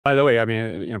By the way, I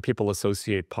mean, people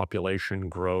associate population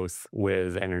growth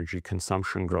with energy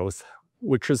consumption growth,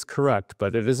 which is correct,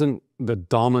 but it isn't the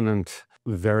dominant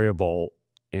variable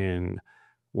in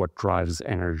what drives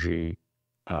energy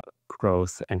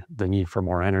growth, and the need for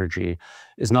more energy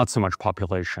is not so much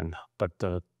population, but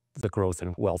the growth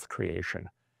in wealth creation.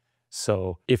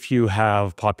 So if you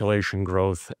have population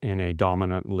growth in a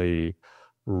dominantly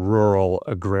rural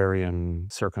agrarian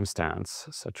circumstance,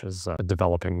 such as a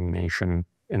developing nation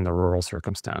in the rural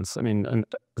circumstance, I mean,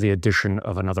 the addition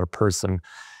of another person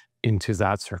into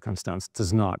that circumstance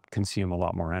does not consume a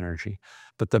lot more energy.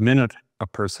 But the minute a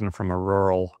person from a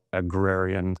rural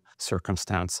agrarian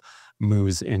circumstance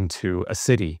moves into a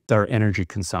city, their energy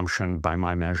consumption, by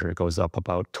my measure, goes up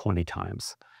about 20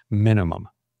 times minimum,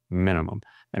 minimum.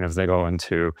 And if they go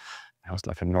into, it's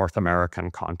like a North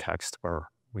American context where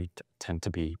we tend to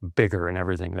be bigger in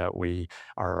everything that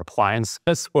our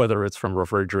appliances, whether it's from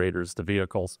refrigerators to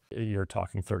vehicles, you're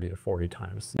talking 30 to 40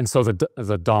 times. And so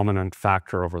the dominant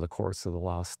factor over the course of the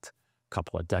last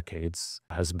couple of decades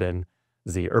has been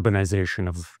the urbanization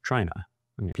of China.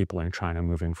 I mean, people in China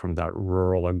moving from that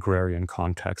rural agrarian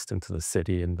context into the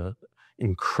city, and the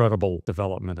incredible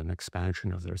development and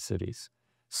expansion of their cities.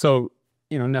 So,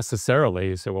 necessarily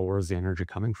you say, well, where's the energy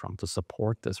coming from to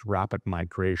support this rapid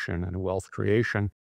migration and wealth creation?